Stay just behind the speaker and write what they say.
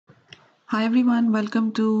Hi everyone,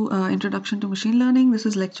 welcome to Introduction to Machine Learning. This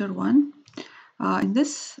is lecture 1. In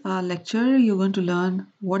this lecture, you're going to learn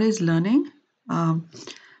what is learning, um,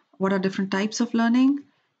 what are different types of learning,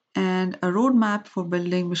 and a roadmap for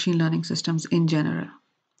building machine learning systems in general.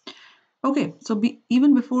 Okay, so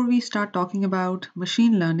even before we start talking about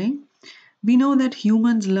machine learning, we know that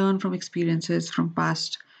humans learn from experiences from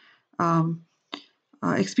past um,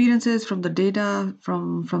 experiences from the data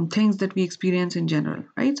from things that we experience in general,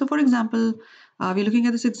 right? So for example, we're looking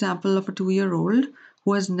at this example of a 2-year-old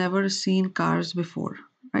who has never seen cars before,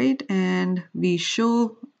 right? And we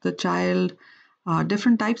show the child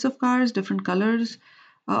different types of cars, different colors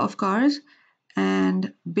of cars,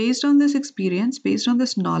 and based on this experience, based on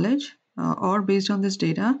this knowledge, or based on this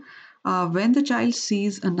data, when the child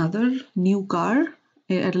sees another new car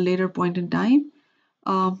at a later point in time,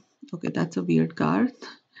 um, okay, that's a weird car.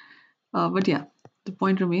 But yeah, the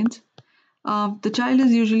point remains. The child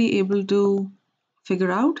is usually able to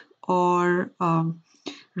figure out or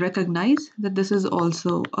recognize that this is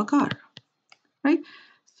also a car, right?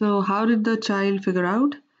 So, how did the child figure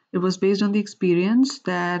out? It was based on the experience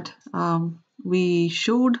that we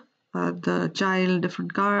showed the child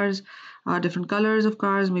different cars, different colors of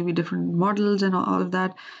cars, maybe different models, and all of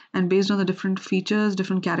that. And based on the different features,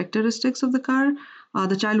 different characteristics of the car,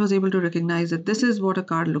 the child was able to recognize that this is what a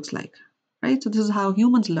car looks like, right? So, this is how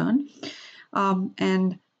humans learn.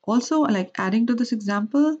 And also, like adding to this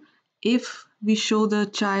example, if we show the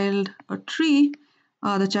child a tree,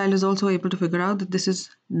 the child is also able to figure out that this is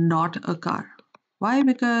not a car. Why?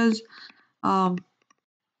 Because um,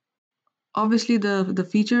 obviously the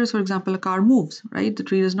features, for example, a car moves, right? The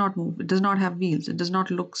tree does not move. It does not have wheels. It does not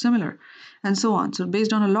look similar, and so on. So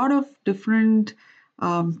based on a lot of different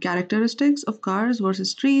characteristics of cars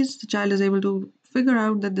versus trees, the child is able to figure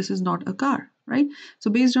out that this is not a car, right? So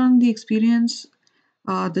based on the experience,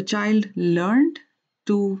 the child learned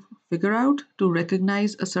to figure out, to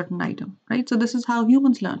recognize a certain item, right? So this is how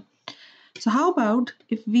humans learn. So how about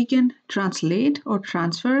if we can translate or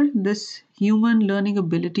transfer this human learning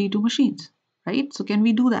ability to machines, right? So can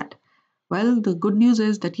we do that? Well, the good news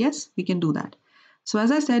is that yes, we can do that. So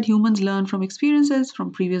as I said, humans learn from experiences,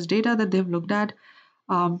 from previous data that they've looked at.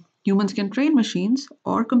 Humans can train machines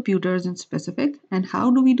or computers in specific. And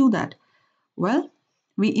how do we do that? Well,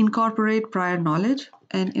 we incorporate prior knowledge.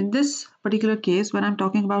 And in this particular case, when I'm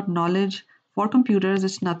talking about knowledge for computers,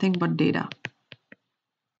 it's nothing but data,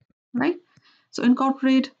 right? So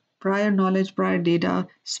incorporate prior knowledge, prior data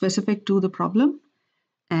specific to the problem,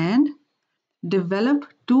 and develop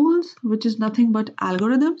tools, which is nothing but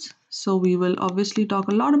algorithms. So we will obviously talk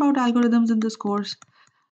a lot about algorithms in this course.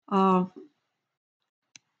 Uh,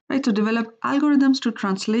 right, so develop algorithms to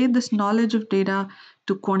translate this knowledge of data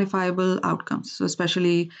to quantifiable outcomes. So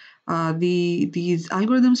especially these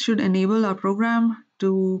algorithms should enable our program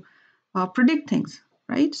to predict things,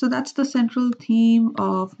 right? So that's the central theme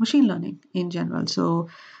of machine learning in general. So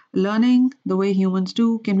learning the way humans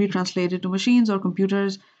do can be translated to machines or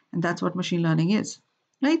computers, and that's what machine learning is.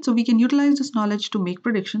 Right, so we can utilize this knowledge to make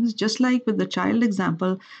predictions, just like with the child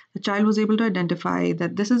example. The child was able to identify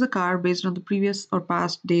that this is a car based on the previous or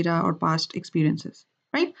past data or past experiences,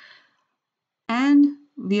 right? And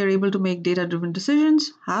we are able to make data-driven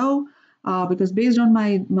decisions. How? Because based on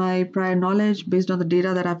my prior knowledge, based on the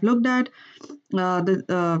data that I've looked at,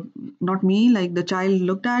 the not me, like the child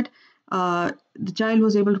looked at, the child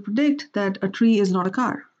was able to predict that a tree is not a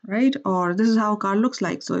car, right? Or this is how a car looks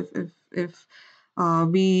like. So if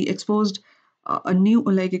we exposed a new,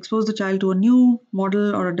 like expose the child to a new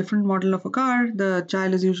model or a different model of a car, the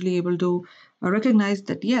child is usually able to recognize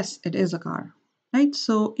that yes, it is a car, right?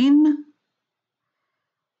 So in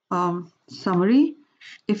summary,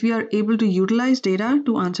 if we are able to utilize data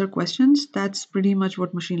to answer questions, that's pretty much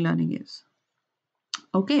what machine learning is.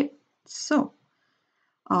 Okay, so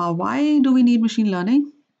why do we need machine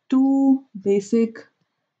learning? Two basic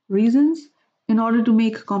reasons. In order to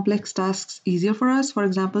make complex tasks easier for us, for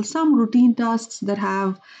example, some routine tasks that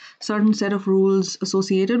have certain set of rules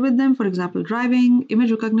associated with them, for example, driving,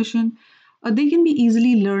 image recognition, they can be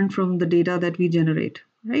easily learned from the data that we generate,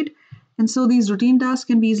 right? And so these routine tasks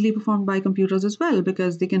can be easily performed by computers as well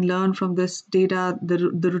because they can learn from this data,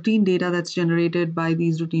 the routine data that's generated by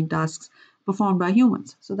these routine tasks performed by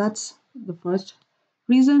humans. So that's the first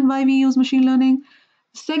reason why we use machine learning.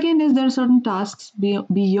 Second is there are certain tasks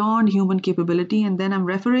beyond human capability, and then I'm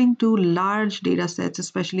referring to large data sets,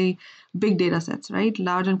 especially big data sets, right?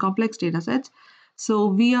 Large and complex data sets. So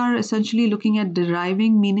we are essentially looking at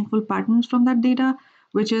deriving meaningful patterns from that data,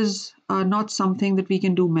 which is not something that we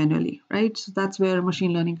can do manually, right? So that's where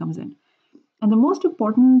machine learning comes in. And the most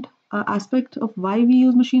important aspect of why we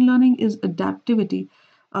use machine learning is adaptivity.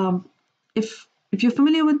 Um, if you're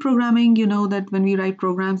familiar with programming, you know that when we write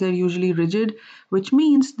programs, they're usually rigid, which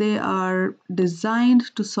means they are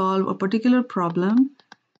designed to solve a particular problem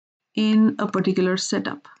in a particular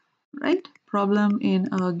setup, right? Problem in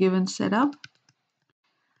a given setup.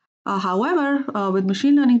 However, with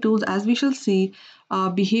machine learning tools, as we shall see,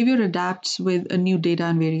 behavior adapts with a new data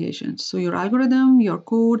and variations. So your algorithm, your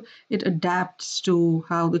code, it adapts to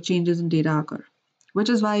how the changes in data occur, which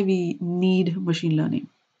is why we need machine learning.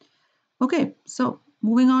 Okay, so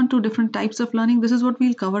moving on to different types of learning. This is what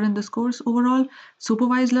we'll cover in this course overall: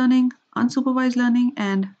 supervised learning, unsupervised learning,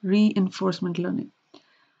 and reinforcement learning.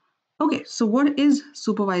 Okay, so what is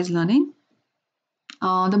supervised learning?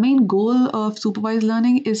 The main goal of supervised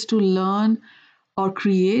learning is to learn or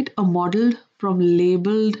create a model from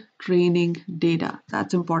labeled training data.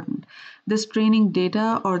 That's important. This training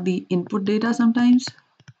data or the input data sometimes,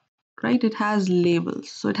 right, it has labels.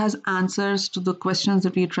 So it has answers to the questions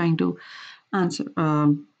that we're trying to answer,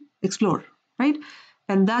 explore, right?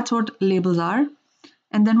 And that's what labels are.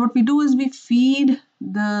 And then what we do is we feed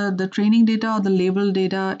the training data or the label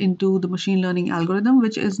data into the machine learning algorithm,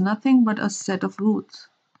 which is nothing but a set of rules,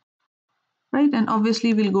 right? And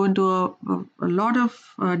obviously, we'll go into a lot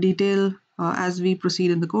of detail as we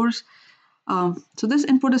proceed in the course. So this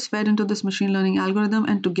input is fed into this machine learning algorithm,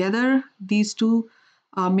 and together these two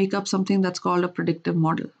make up something that's called a predictive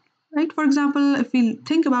model, right? For example, if we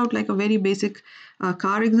think about like a very basic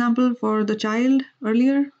car example for the child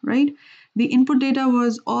earlier, right? The input data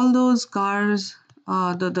was all those cars,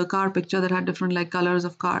 the car picture that had different like colors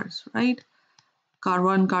of cars, right? Car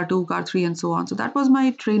 1, car 2, car 3, and so on. So that was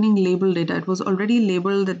my training label data. It was already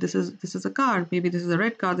labeled that this is a car, maybe this is a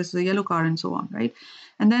red car, this is a yellow car, and so on, right?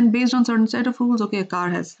 And then based on certain set of rules, okay, a car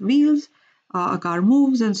has wheels, a car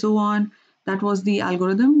moves, and so on. That was the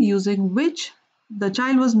algorithm using which the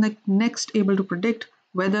child was next able to predict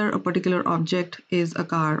whether a particular object is a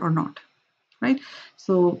car or not, right?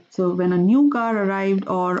 So when a new car arrived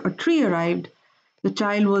or a tree arrived, the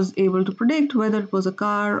child was able to predict whether it was a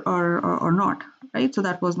car or not, right? So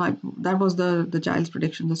that was the child's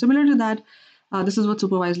prediction. So similar to that, this is what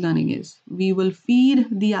supervised learning is. We will feed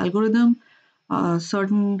the algorithm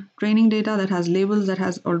certain training data that has labels, that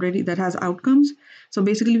has outcomes. So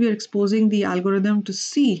basically, we are exposing the algorithm to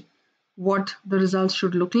see what the results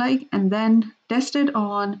should look like, and then test it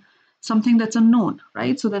on something that's unknown,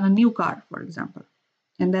 right? So then a new car, for example,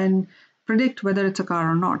 and then predict whether it's a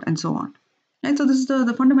car or not, and so on. Right, so this is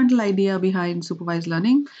the fundamental idea behind supervised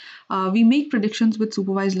learning. We make predictions with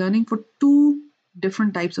supervised learning for two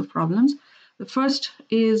different types of problems. The first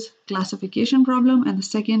is classification problem, and the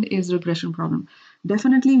second is regression problem.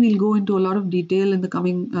 Definitely, we'll go into a lot of detail in the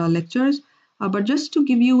coming lectures, but just to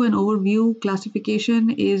give you an overview,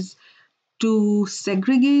 classification is to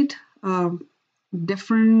segregate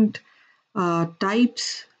different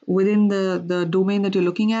types within the domain that you're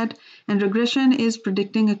looking at. And regression is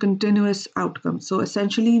predicting a continuous outcome. So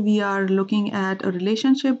essentially, we are looking at a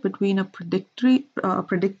relationship between a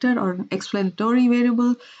predictor or an explanatory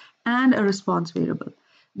variable and a response variable.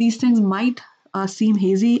 These things might seem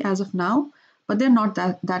hazy as of now, but they're not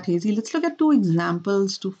that hazy. Let's look at two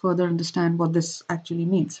examples to further understand what this actually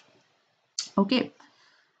means. Okay.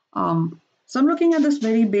 So I'm looking at this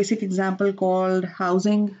very basic example called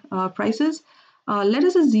housing prices. Let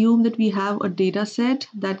us assume that we have a data set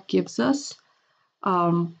that gives us,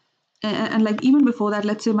 and like even before that,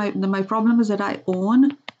 let's say my problem is that I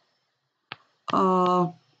own, uh,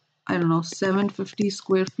 I don't know, 750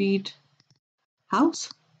 square feet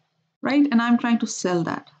house, right? And I'm trying to sell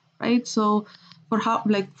that, right? So for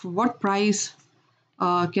what price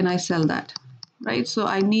can I sell that, right? So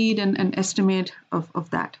I need an estimate of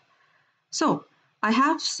that. So I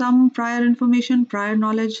have some prior information, prior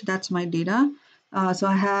knowledge, that's my data. So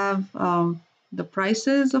I have the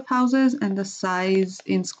prices of houses and the size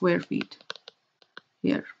in square feet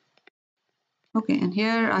here. Okay, and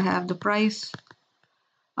here I have the price.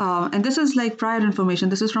 And this is like prior information.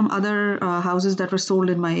 This is from other houses that were sold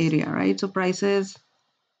in my area, right? So prices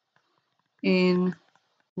in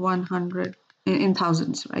 100, in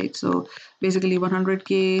thousands, right? So basically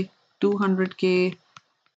 100K, 200K,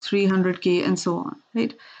 300K, and so on,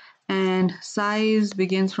 right? And size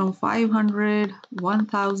begins from 500,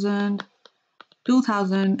 1000,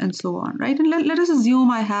 2000, and so on, right? And let us assume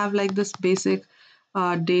I have like this basic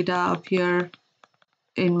data up here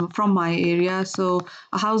from my area. So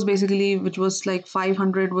a house basically which was like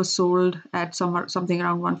 500 was sold at something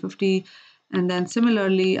around 150, and then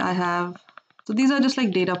similarly I have, so these are just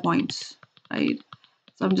like data points, right?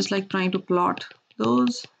 So I'm just like trying to plot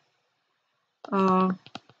those.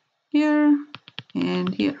 here,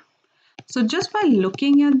 and here. So just by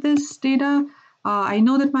looking at this data, I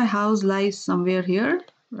know that my house lies somewhere here,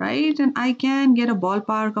 right? And I can get a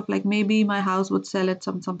ballpark of like maybe my house would sell at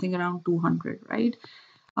something around 200, right?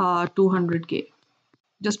 200K.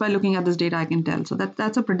 Just by looking at this data, I can tell. So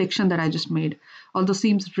that's a prediction that I just made, although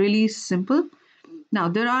seems really simple. Now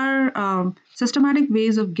there are systematic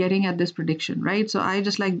ways of getting at this prediction, right? So I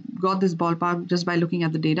just like got this ballpark just by looking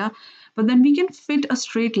at the data, but then we can fit a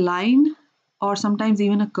straight line or sometimes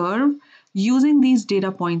even a curve using these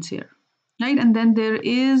data points here, right? And then there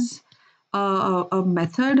is a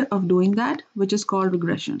method of doing that, which is called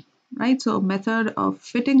regression, right? So a method of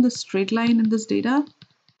fitting the straight line in this data.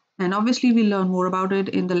 And obviously we'll learn more about it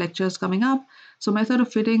in the lectures coming up. So method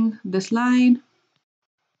of fitting this line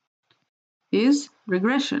is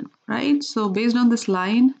regression, right? So based on this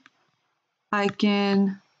line, I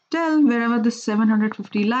can tell wherever this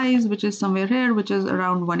 750 lies, which is somewhere here, which is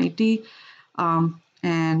around 180,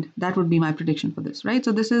 and that would be my prediction for this, right?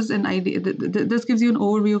 So this is an idea, this gives you an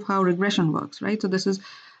overview of how regression works, right? So this is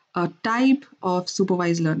a type of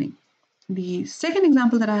supervised learning. The second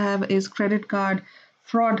example that I have is credit card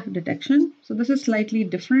fraud detection. So this is slightly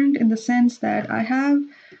different in the sense that I have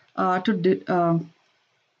to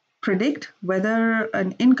predict whether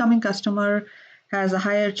an incoming customer has a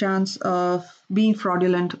higher chance of being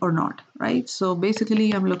fraudulent or not, right? So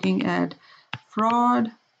basically I'm looking at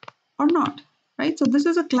fraud or not, right? So this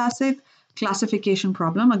is a classic classification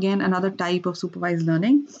problem, again, another type of supervised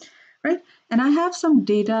learning, right? And I have some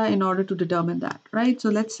data in order to determine that, right? So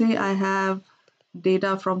let's say I have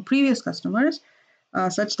data from previous customers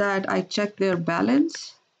such that I check their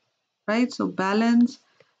balance, right? So balance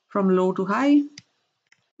from low to high,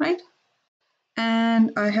 right?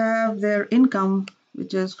 And I have their income,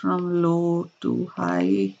 which is from low to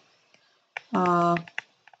high.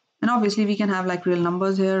 And obviously we can have like real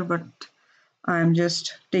numbers here, but I'm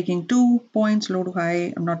just taking 2 points, low to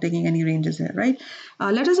high. I'm not taking any ranges here, right?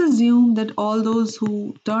 Let us assume that all those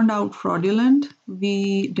who turned out fraudulent,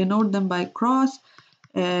 we denote them by cross,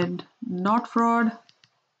 and not fraud,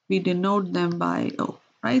 we denote them by O,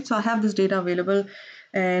 right? So I have this data available,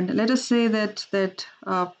 and let us say that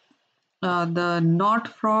the not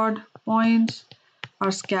fraud points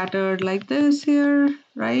are scattered like this here,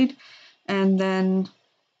 right? And then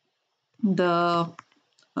the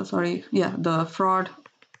the fraud,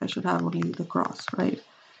 I should have only the cross, right,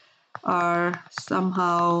 are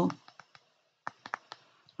somehow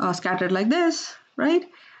scattered like this, right?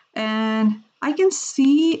 And I can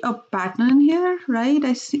see a pattern here, right?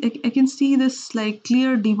 I can see this like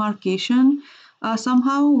clear demarcation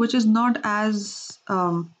somehow, which is not as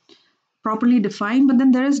properly defined, but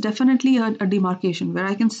then there is definitely a demarcation where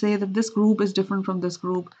I can say that this group is different from this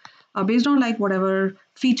group based on like whatever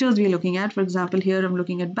features we're looking at. For example, here I'm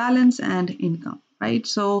looking at balance and income, right?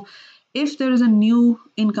 So if there is a new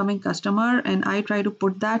incoming customer and I try to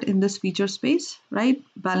put that in this feature space, right,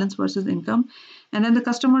 balance versus income, and then the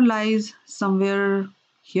customer lies somewhere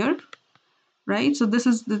here, right? So this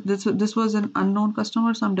was an unknown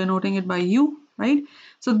customer, so I'm denoting it by U, right?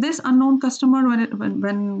 So this unknown customer,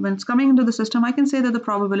 when it's coming into the system, I can say that the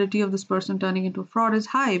probability of this person turning into a fraud is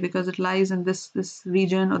high because it lies in this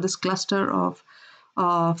region or this cluster of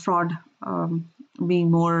fraud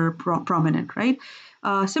being more prominent, right?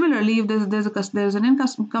 Similarly, if there's an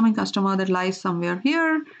incoming customer that lies somewhere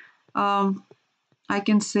here, I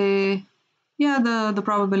can say, yeah, the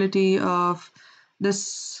probability of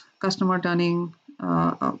this customer turning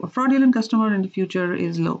a fraudulent customer in the future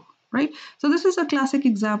is low, right? So this is a classic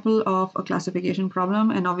example of a classification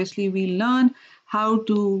problem, and obviously we learn how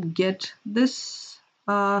to get this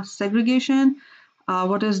segregation,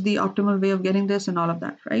 what is the optimal way of getting this and all of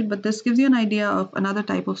that, right? But this gives you an idea of another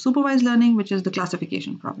type of supervised learning, which is the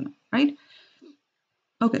classification problem, right?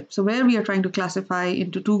 Okay, so where we are trying to classify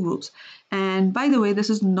into two groups. And by the way,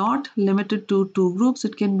 this is not limited to two groups.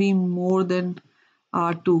 It can be more than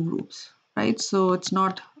two groups, right? So it's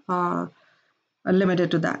not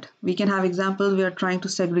limited to that. We can have examples we are trying to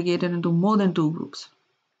segregate it into more than two groups.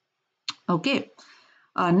 Okay,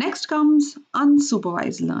 next comes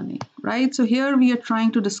unsupervised learning, right? So here we are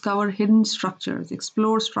trying to discover hidden structures,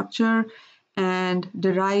 explore structure, and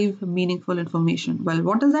derive meaningful information. Well,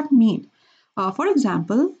 what does that mean? For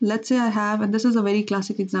example, let's say I have, and this is a very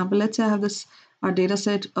classic example, let's say I have this data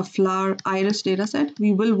set, a flower iris data set.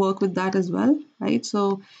 We will work with that as well, right?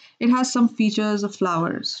 So it has some features of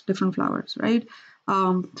flowers, different flowers, right?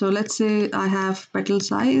 So let's say I have petal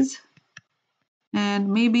size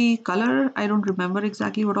and maybe color. I don't remember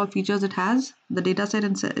exactly what all features it has, the data set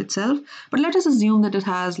itself, but let us assume that it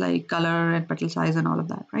has like color and petal size and all of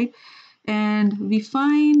that, right? and we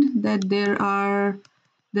find that there are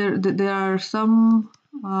some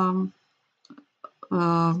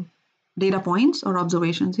uh, data points or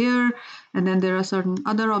observations here, and then there are certain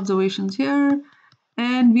other observations here,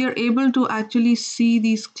 and we are able to actually see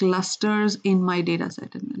these clusters in my data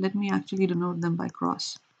set. And let me actually denote them by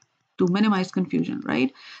cross to minimize confusion,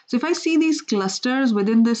 right? So if I see these clusters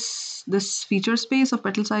within this feature space of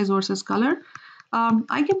petal size versus color,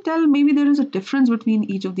 I can tell maybe there is a difference between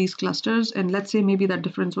each of these clusters, and let's say maybe that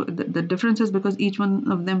difference, the difference is because each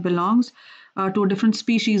one of them belongs to a different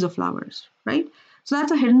species of flowers, right? So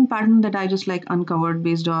that's a hidden pattern that I just like uncovered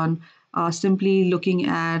based on simply looking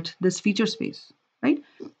at this feature space, right?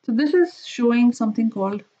 So this is showing something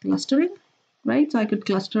called clustering, right? So I could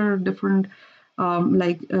cluster different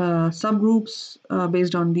subgroups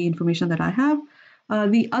based on the information that I have.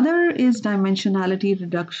 The other is dimensionality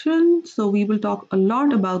reduction. So we will talk a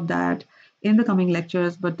lot about that in the coming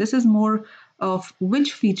lectures, but this is more of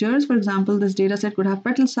which features. For example, this data set could have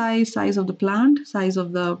petal size, size of the plant, size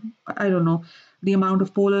of the, I don't know, the amount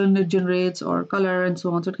of pollen it generates or color and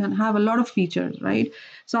so on. So it can have a lot of features, right?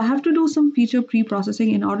 So I have to do some feature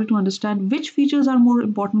pre-processing in order to understand which features are more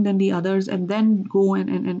important than the others, and then go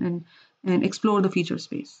and explore the feature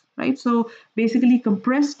space, right? So basically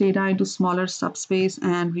compress data into smaller subspace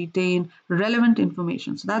and retain relevant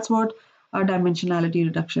information. So that's what our dimensionality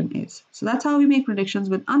reduction is. So that's how we make predictions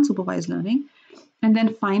with unsupervised learning. And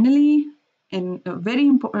then finally, in a very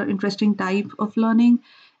interesting type of learning,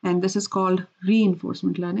 and this is called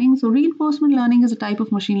reinforcement learning. So reinforcement learning is a type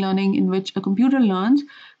of machine learning in which a computer learns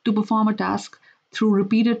to perform a task through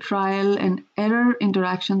repeated trial and error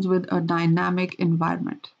interactions with a dynamic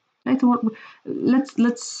environment. Right. So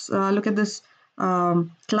let's look at this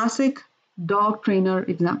classic dog trainer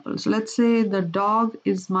example. So let's say the dog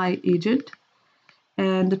is my agent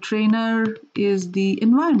and the trainer is the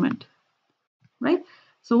environment, right?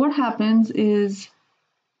 So what happens is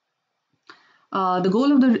the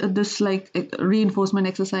goal of this reinforcement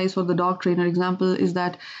exercise for the dog trainer example is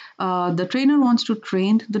that the trainer wants to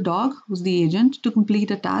train the dog, who's the agent, to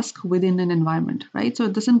complete a task within an environment, right? So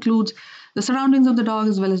this includes the surroundings of the dog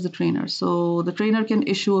as well as the trainer. So the trainer can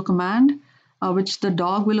issue a command which the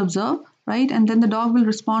dog will observe, right? And then the dog will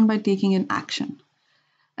respond by taking an action.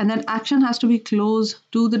 And that action has to be close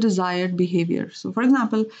to the desired behavior. So for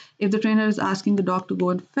example, if the trainer is asking the dog to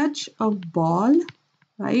go and fetch a ball,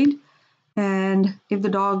 right? And if the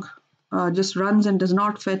dog just runs and does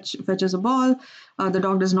not fetches a ball, the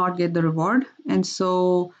dog does not get the reward. And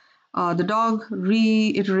so the dog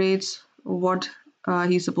reiterates what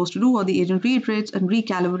he's supposed to do, or the agent reiterates and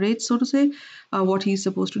recalibrates, so to say, what he's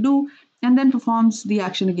supposed to do, and then performs the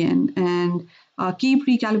action again and keep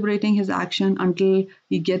recalibrating his action until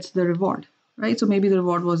he gets the reward, right? So maybe the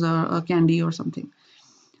reward was a candy or something.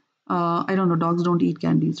 I don't know, dogs don't eat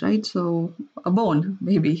candies, right? So a bone,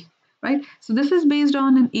 maybe, right? So this is based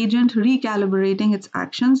on an agent recalibrating its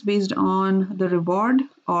actions based on the reward,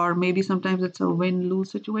 or maybe sometimes it's a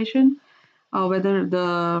win-lose situation, whether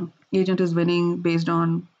the agent is winning based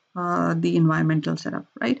on the environmental setup,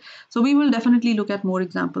 right? So we will definitely look at more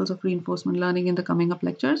examples of reinforcement learning in the coming up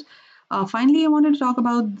lectures. Finally, I wanted to talk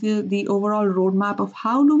about the overall roadmap of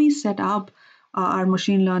how do we set up our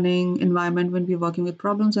machine learning environment when we're working with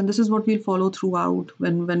problems, and this is what we'll follow throughout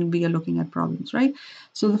when we are looking at problems, right?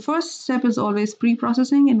 So the first step is always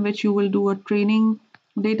pre-processing, in which you will do a training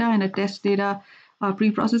data and a test data.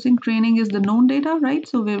 Pre-processing training is the known data, right?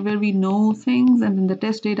 So where we know things, and then the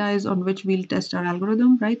test data is on which we'll test our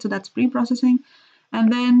algorithm, right? So that's pre-processing.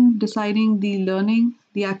 And then deciding the learning,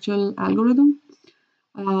 the actual algorithm.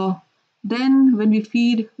 Uh, then when we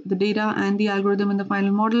feed the data and the algorithm in the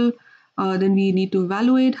final model, then we need to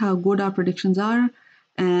evaluate how good our predictions are,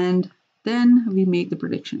 and then we make the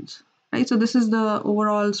predictions, right? So this is the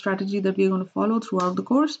overall strategy that we're going to follow throughout the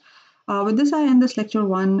course. With this, I end this lecture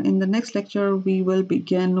 1. In the next lecture, we will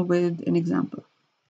begin with an example.